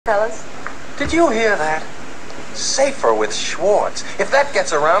Fellas? Did you hear that? Safer with Schwartz. If that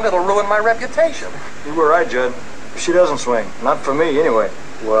gets around, it'll ruin my reputation. You were right, Judd. She doesn't swing. Not for me, anyway.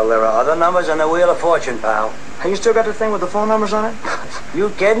 Well, there are other numbers on the Wheel of Fortune, pal. Hey, you still got the thing with the phone numbers on it?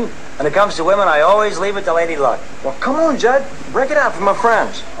 You kidding? When it comes to women, I always leave it to Lady Luck. Well, come on, Judd. Break it out for my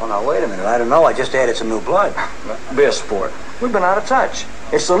friends. Oh, now, wait a minute. I don't know. I just added some new blood. Be a sport. We've been out of touch.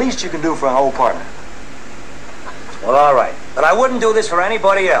 It's the least you can do for an old partner. Well, all right. But I wouldn't do this for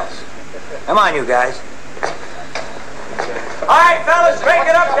anybody else. Come on, you guys. All right, fellas, break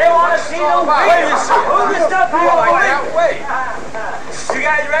it up. They want to see you. Move the stuff here. Wait. You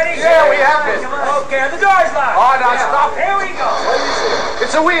guys ready? Yeah, we have been. Okay, the door's locked. Oh, now stop. Here we go.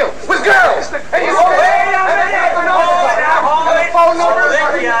 It's a wheel with girls. Hey, you Wait a minute. Hold it.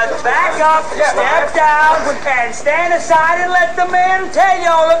 Back up, step down, and stand aside and let the man tell you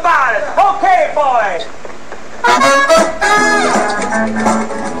all about it. Okay, boys.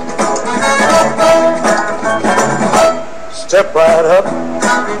 Step right up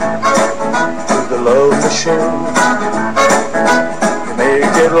to the love machine. You may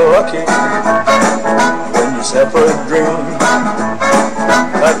get lucky when you set for a dream.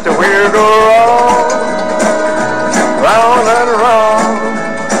 Let the wheel go round and round.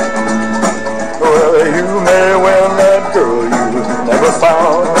 Well, you may win that girl you never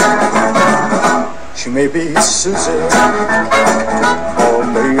found. She may be Susie or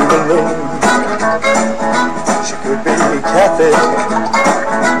Maybelline. She could be Kathy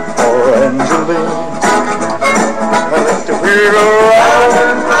or Angeline. Let the wheel go round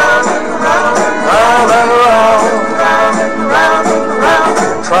and round and round and round and round and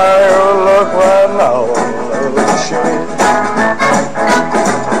round. Try your luck right now on the machine.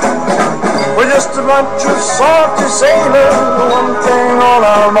 We're just a bunch of salty sailors, one thing on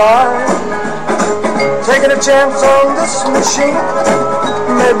our mind. Taking a chance on this machine,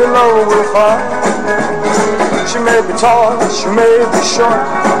 maybe love will find. She may be tall, she may be short,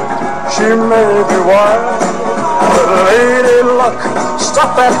 she may be wide. But Lady Luck,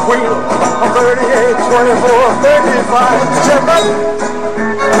 stop that wheel on 38, 24, 35. Step up,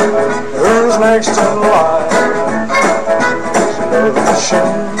 who's next in line? Love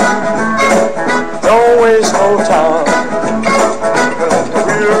machine, don't waste no time. Let the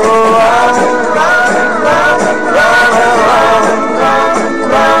wheel go round and round and round and round and round and round and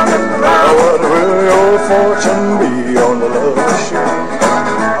round and round. What will your fortune be on the love machine?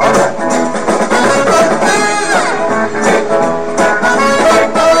 All right.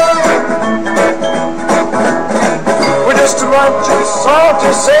 We're just a bunch of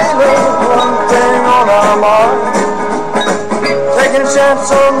salty sailors, one thing on our mind. Taking a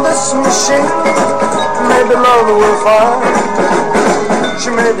chance on this machine, maybe love will find. She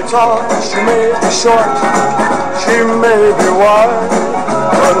may be tall, she may be short, she may be wide.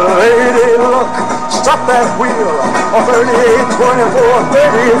 But Lady Luck, stop that wheel on 38, 24,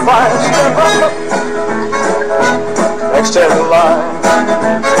 35. Step up, next in line.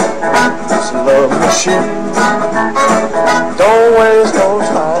 It's a love machine, don't waste no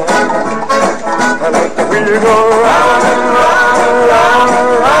time. And let the wheel go round and round and round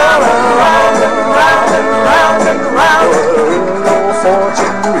and round and round and round and round and round. Your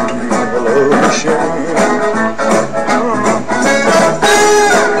fortune be the love machine.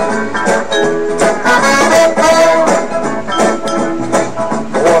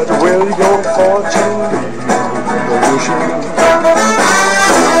 What will your fortune be, the machine?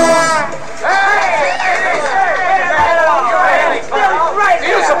 Do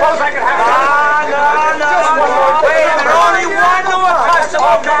you suppose I could have No. Wait a minute. Only one more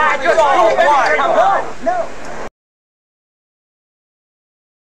customer. Just one.